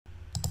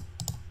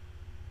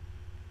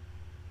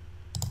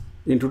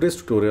In today's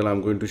tutorial, I'm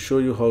going to show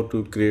you how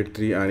to create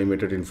 3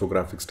 animated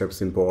infographic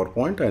steps in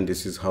PowerPoint, and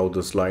this is how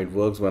the slide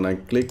works. When I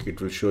click, it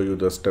will show you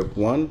the step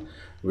 1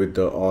 with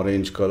the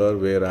orange color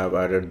where I have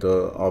added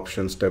the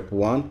option step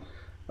 1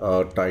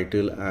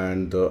 title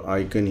and the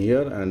icon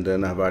here, and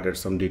then I've added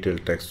some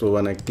detailed text. So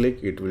when I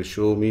click, it will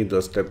show me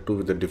the step 2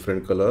 with a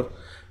different color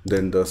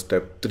than the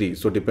step 3.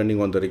 So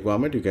depending on the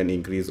requirement, you can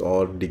increase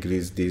or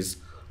decrease these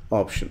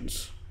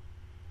options.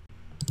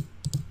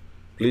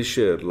 Please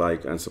share,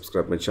 like and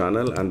subscribe my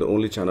channel, and the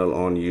only channel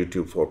on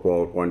YouTube for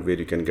PowerPoint where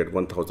you can get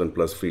 1000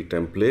 plus free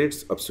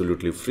templates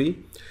absolutely free.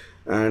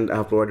 And I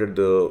have provided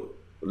the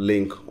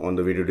link on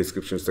the video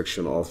description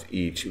section of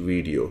each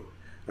video,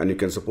 and you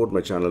can support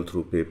my channel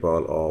through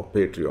PayPal or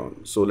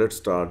Patreon. So let's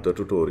start the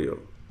tutorial.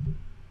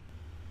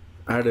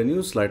 Add a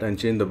new slide and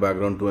change the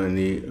background to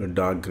any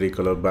dark gray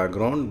color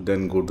background.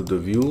 Then go to the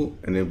view,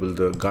 enable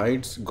the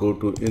guides, go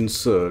to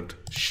insert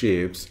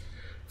shapes.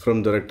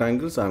 From the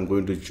rectangles, I'm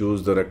going to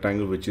choose the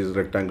rectangle which is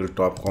rectangle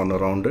top corner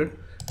rounded.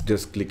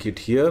 Just click it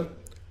here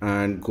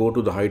and go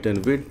to the height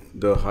and width.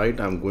 The height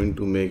I'm going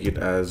to make it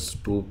as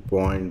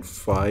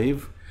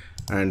 2.5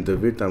 and the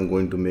width I'm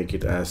going to make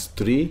it as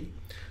 3.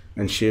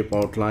 And shape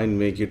outline,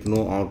 make it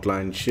no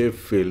outline. Shape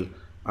fill,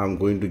 I'm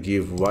going to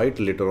give white.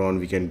 Later on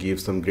we can give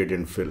some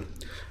gradient fill,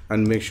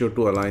 and make sure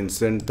to align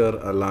center,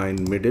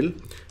 align middle.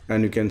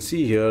 And you can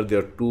see here there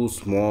are two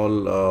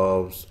small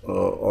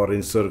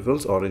orange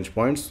circles, orange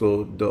points.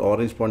 So the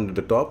orange point at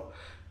the top,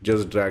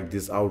 just drag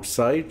this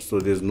outside so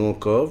there's no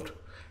curved,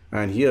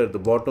 and here the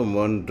bottom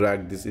one,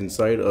 drag this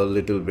inside a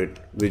little bit,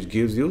 which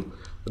gives you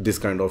this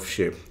kind of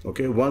shape.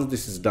 Okay, once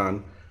this is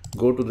done,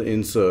 go to the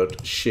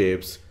insert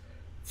shapes.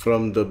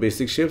 From the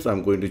basic shapes,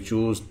 I'm going to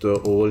choose the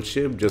oval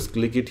shape. Just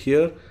click it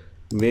here,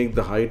 make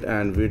the height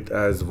and width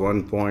as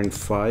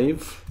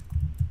 1.5,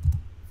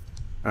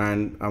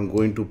 and I'm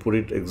going to put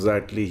it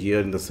exactly here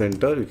in the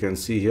center, you can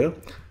see here,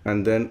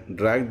 and then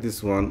drag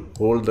this one,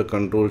 hold the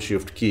Control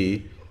Shift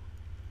key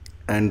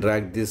and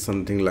drag this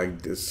something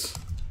like this.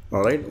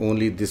 All right,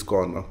 only this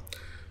corner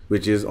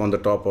which is on the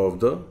top of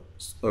the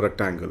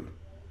rectangle.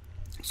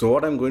 So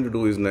what I'm going to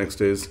do is next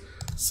is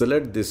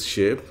select this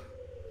shape,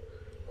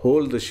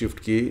 hold the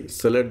Shift key,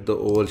 select the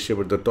oval shape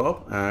at the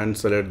top and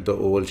select the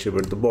oval shape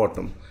at the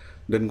bottom.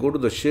 Then go to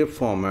the shape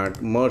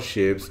format, merge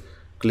shapes,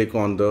 click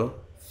on the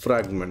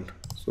fragment.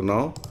 So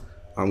now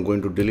I'm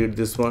going to delete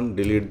this one,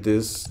 delete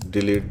this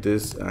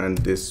and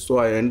this. So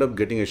I end up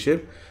getting a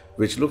shape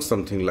which looks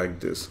something like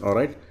this. All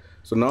right.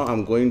 So now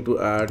I'm going to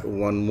add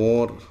one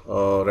more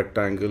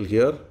rectangle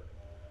here,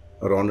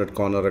 a rounded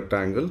corner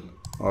rectangle.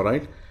 All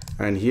right.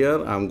 And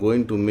here I'm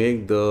going to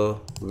make the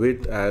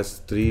width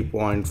as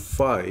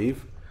 3.5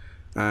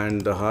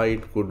 and the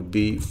height could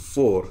be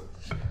 4.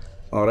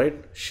 All right,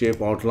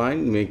 shape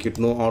outline, make it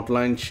no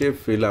outline. Shape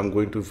fill, I'm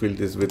going to fill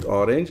this with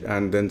orange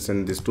and then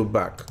send this to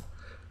back.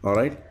 All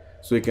right,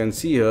 so you can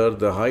see here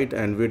the height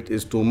and width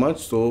is too much.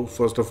 So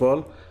first of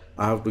all,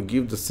 I have to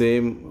give the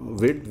same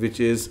width, which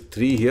is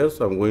 3 here.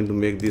 So I'm going to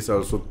make this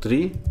also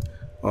 3.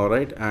 All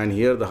right, and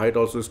here the height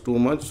also is too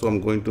much. So I'm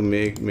going to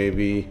make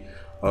maybe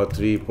a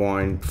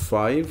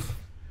 3.5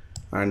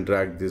 and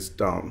drag this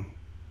down.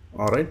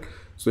 All right,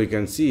 so you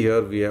can see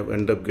here we have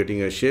ended up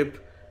getting a shape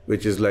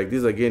which is like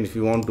this. Again, if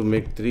you want to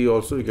make 3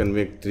 also, you can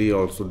make 3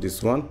 also,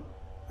 this one,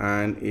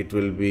 and it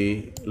will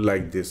be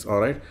like this. All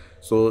right,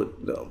 so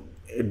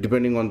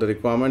depending on the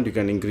requirement, you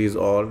can increase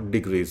or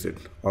decrease it.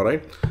 All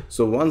right,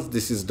 so once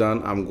this is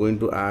done, I'm going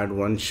to add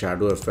one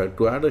shadow effect.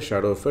 To add a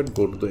shadow effect,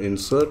 go to the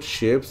insert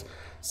shapes,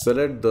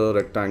 select the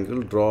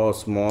rectangle, draw a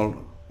small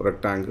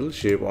rectangle,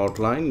 shape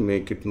outline,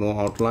 make it no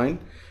outline.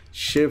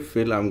 Shape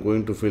fill, I'm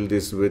going to fill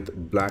this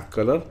with black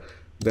color.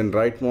 Then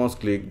right mouse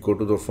click, go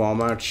to the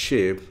format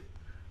shape.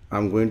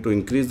 I'm going to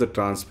increase the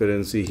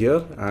transparency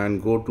here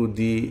and go to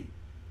the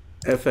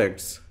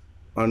effects.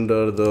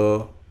 Under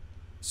the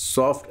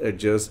soft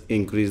edges,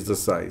 increase the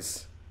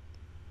size.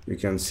 You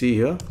can see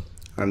here,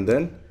 and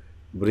then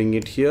bring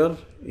it here,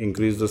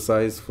 increase the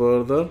size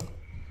further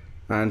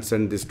and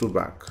send this to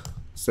back,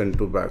 send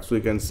to back. So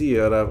you can see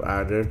here I've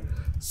added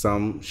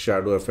some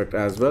shadow effect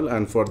as well,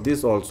 and for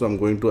this also I'm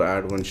going to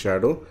add one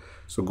shadow.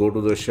 So go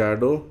to the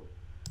shadow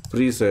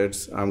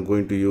presets, I'm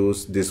going to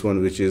use this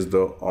one, which is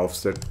the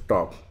offset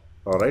top.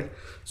 All right,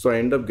 so I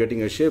end up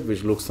getting a shape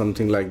which looks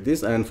something like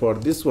this, and for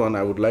this one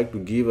I would like to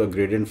give a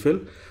gradient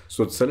fill.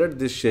 So select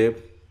this shape,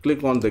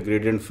 click on the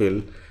gradient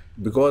fill.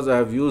 Because I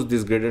have used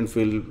this gradient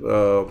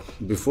fill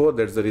before,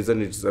 that's the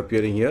reason it's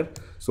appearing here.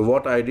 So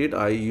what I did,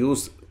 I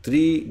used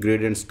 3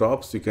 gradient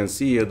stops. You can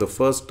see here the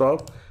first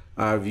stop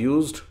I have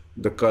used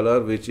the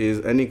color, which is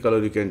any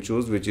color you can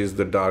choose, which is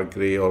the dark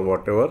gray or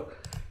whatever,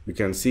 you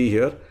can see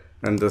here.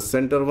 And the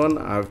center one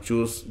I have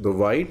choose the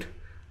white,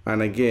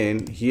 and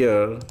again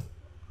here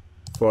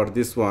for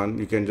this one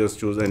you can just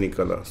choose any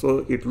color.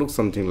 So it looks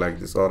something like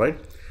this. All right,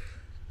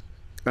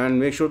 and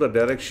make sure the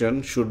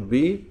direction should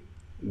be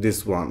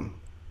this one,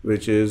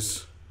 which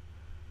is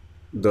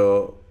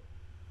the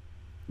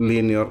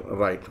linear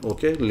right.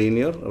 Okay,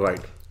 linear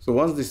right. So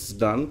once this is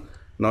done,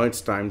 now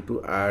it's time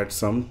to add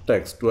some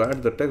text. To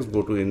add the text,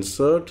 go to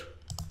insert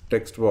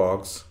text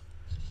box,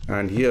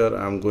 and here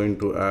I'm going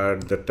to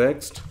add the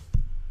text.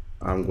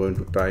 I'm going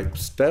to type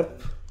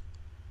step,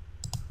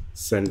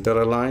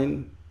 center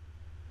align,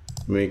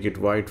 make it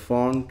white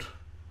font,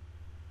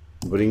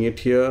 bring it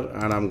here,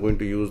 and I'm going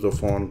to use the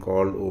font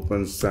called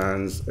Open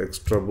Sans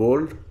Extra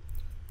Bold.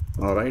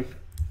 All right,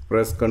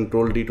 press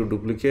Ctrl D to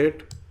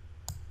duplicate,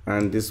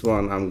 and this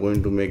one I'm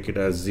going to make it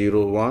as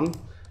 01,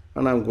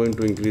 and I'm going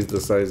to increase the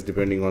size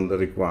depending on the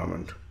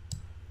requirement.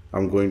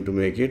 I'm going to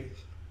make it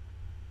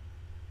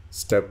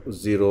step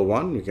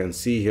 01, you can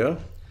see here.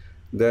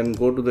 Then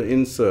go to the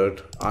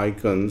insert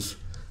icons.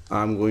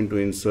 I'm going to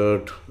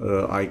insert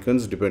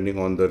icons depending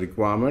on the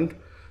requirement.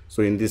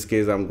 So in this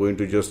case I'm going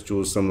to just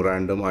choose some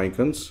random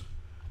icons.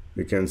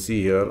 You can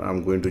see here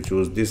I'm going to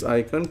choose this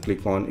icon,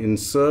 click on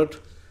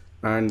insert,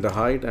 and the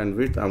height and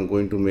width I'm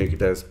going to make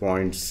it as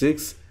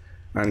 0.6,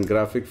 and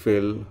graphic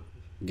fill,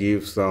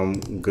 give some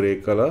gray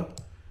color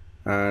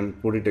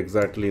and put it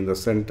exactly in the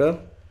center.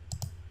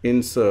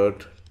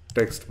 Insert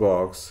text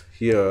box,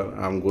 here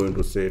I'm going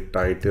to say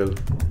title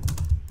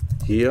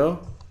here,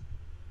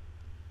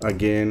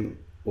 again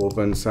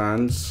Open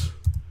Sans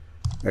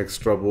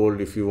Extra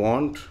Bold if you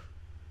want,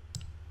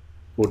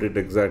 put it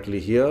exactly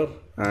here,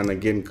 and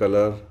again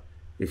color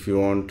if you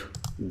want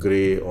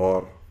gray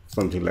or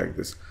something like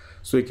this.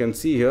 So you can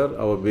see here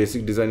our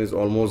basic design is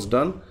almost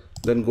done.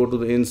 Then go to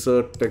the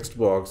insert text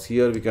box.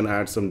 Here we can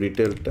add some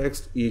detailed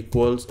text,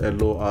 equals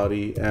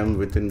LOREM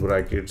within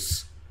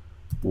brackets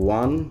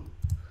 1,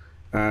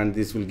 and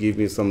this will give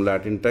me some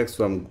Latin text.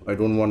 So I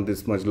don't want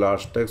this much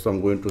large text, so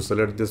I'm going to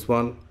select this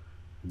one,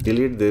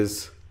 delete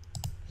this,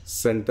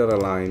 center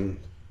align,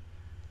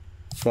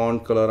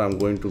 font color I'm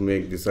going to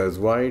make this as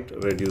white,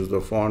 reduce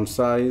the font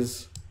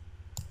size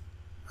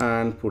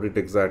and put it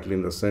exactly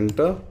in the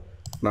center.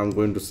 Now I'm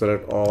going to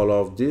select all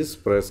of this,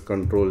 press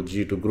Ctrl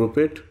G to group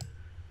it,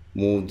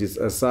 move this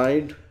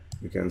aside.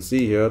 You can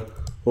see here,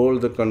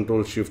 hold the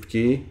Ctrl Shift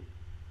key,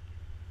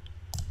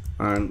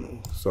 and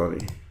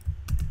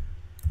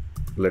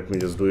let me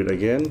just do it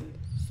again.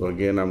 So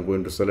again I'm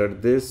going to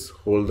select this,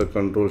 hold the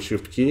Ctrl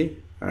Shift key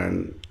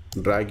and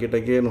drag it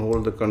again,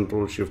 hold the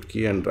Ctrl Shift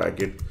key and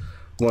drag it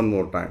one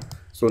more time.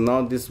 So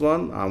now this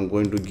one I'm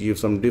going to give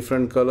some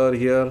different color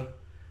here,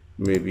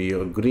 maybe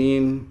a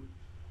green,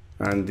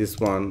 and this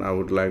one I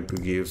would like to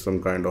give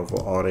some kind of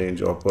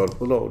orange or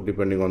purple, or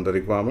depending on the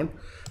requirement.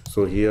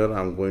 So here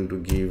I'm going to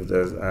give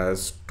this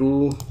as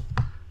 2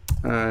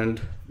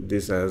 and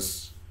this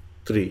as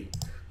 3.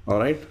 All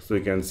right, so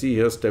you can see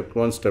here step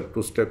 1, step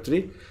 2, step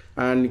 3,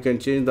 and you can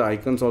change the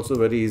icons also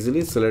very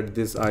easily. Select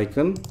this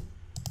icon,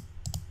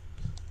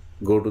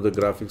 go to the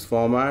graphics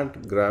format,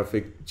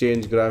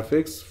 change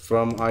graphics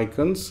from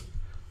icons.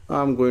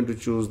 I'm going to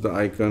choose the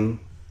icon,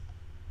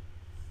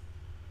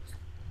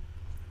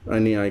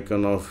 any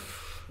icon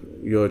of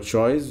your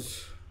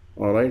choice.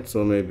 All right,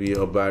 so maybe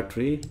a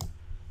battery.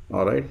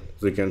 All right,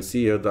 so you can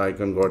see here the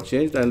icon got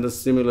changed, and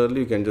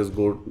similarly you can just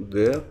go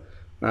there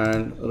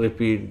and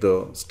repeat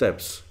the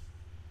steps.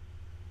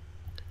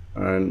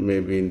 And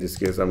maybe in this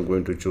case I'm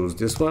going to choose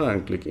this one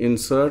and click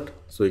insert.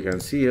 So you can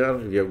see here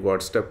we have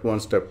got step 1,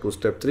 step 2,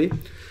 step 3.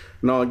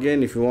 Now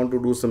again, if you want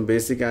to do some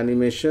basic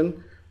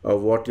animation,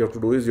 what you have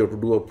to do is you have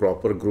to do a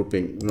proper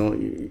grouping.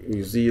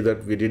 You see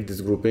that we did this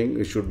grouping.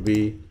 It should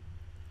be,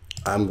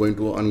 I'm going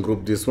to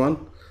ungroup this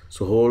one.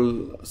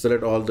 So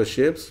select all the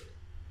shapes.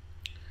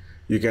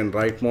 You can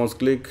right mouse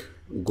click,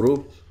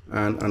 group,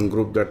 and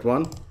ungroup that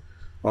one,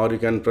 or you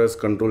can press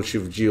Ctrl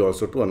Shift G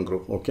also to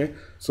ungroup. Okay,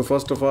 so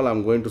first of all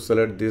I'm going to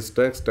select this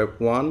text, step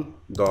 1,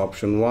 the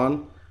option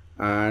 1,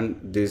 and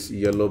this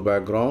yellow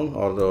background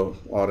or the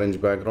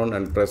orange background,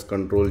 and press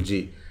Ctrl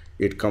G.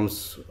 It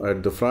comes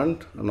at the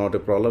front, not a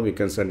problem, you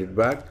can send it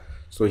back.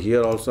 So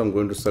here also I'm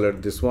going to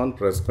select this one,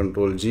 press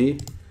Ctrl G,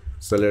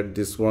 select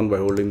this one by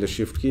holding the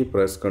Shift key,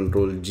 press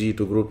Ctrl G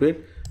to group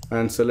it,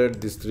 and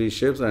select these 3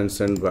 shapes and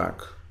send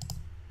back.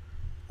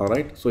 All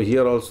right, so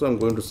here also I'm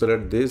going to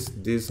select this,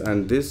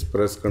 and this,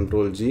 press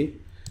Ctrl G,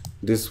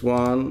 this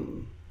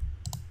one,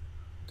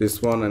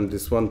 and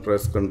this one,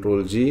 press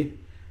Ctrl G,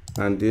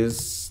 and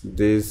this,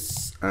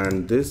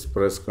 and this,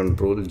 press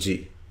Ctrl G.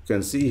 You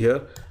can see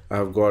here I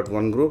have got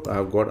one group, I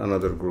have got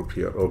another group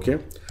here. Okay,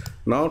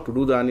 now to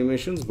do the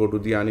animations, go to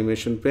the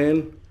animation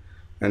pane,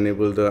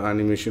 enable the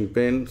animation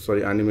pane,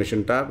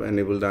 animation tab,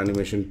 enable the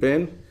animation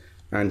pane,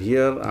 and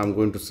here I'm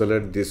going to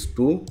select this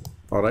 2.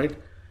 All right,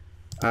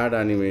 add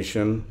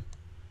animation,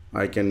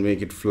 I can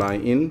make it fly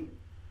in.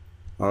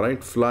 All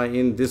right, fly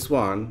in, this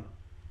one,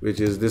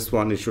 which is this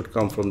one, it should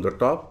come from the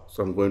top,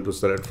 so I'm going to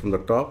select from the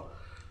top.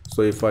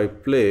 So if I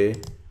play,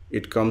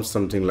 it comes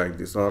something like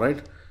this. All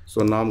right,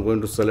 so now I'm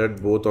going to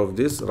select both of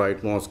this,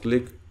 right mouse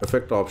click,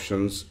 effect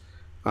options,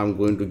 I'm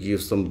going to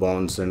give some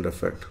bounce and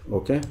effect.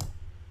 Okay,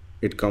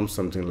 it comes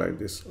something like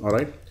this. All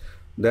right,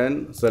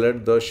 then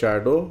select the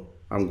shadow,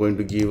 I'm going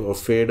to give a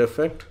fade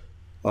effect.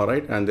 All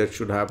right, and that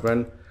should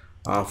happen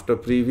after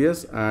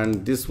previous.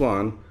 And this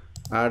one,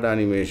 add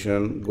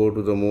animation, go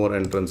to the more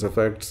entrance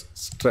effects,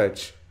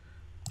 stretch,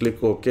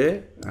 click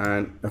OK,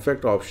 and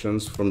effect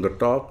options from the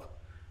top,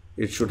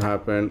 it should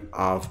happen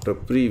after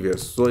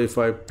previous. So if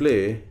I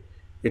play,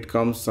 it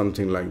comes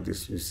something like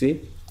this, you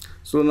see.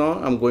 So now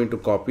I'm going to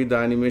copy the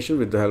animation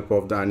with the help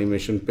of the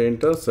animation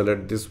painter.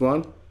 Select this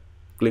one,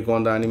 click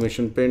on the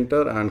animation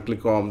painter and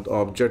click on the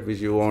object which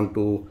you want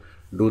to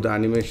do the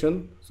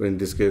animation. So in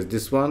this case,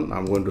 this one,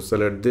 I'm going to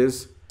select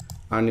this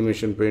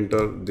animation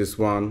painter, this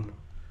one,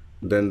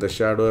 then the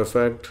shadow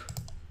effect.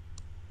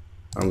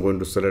 I'm going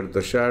to select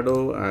the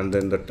shadow and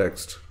then the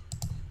text.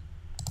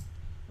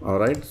 All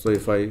right, so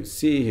if I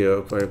see here,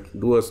 if I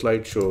do a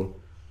slideshow,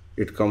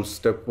 it comes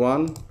step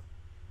 1,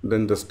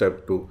 then the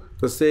step 2.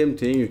 The same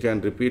thing you can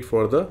repeat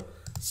for the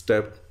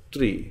step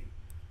 3.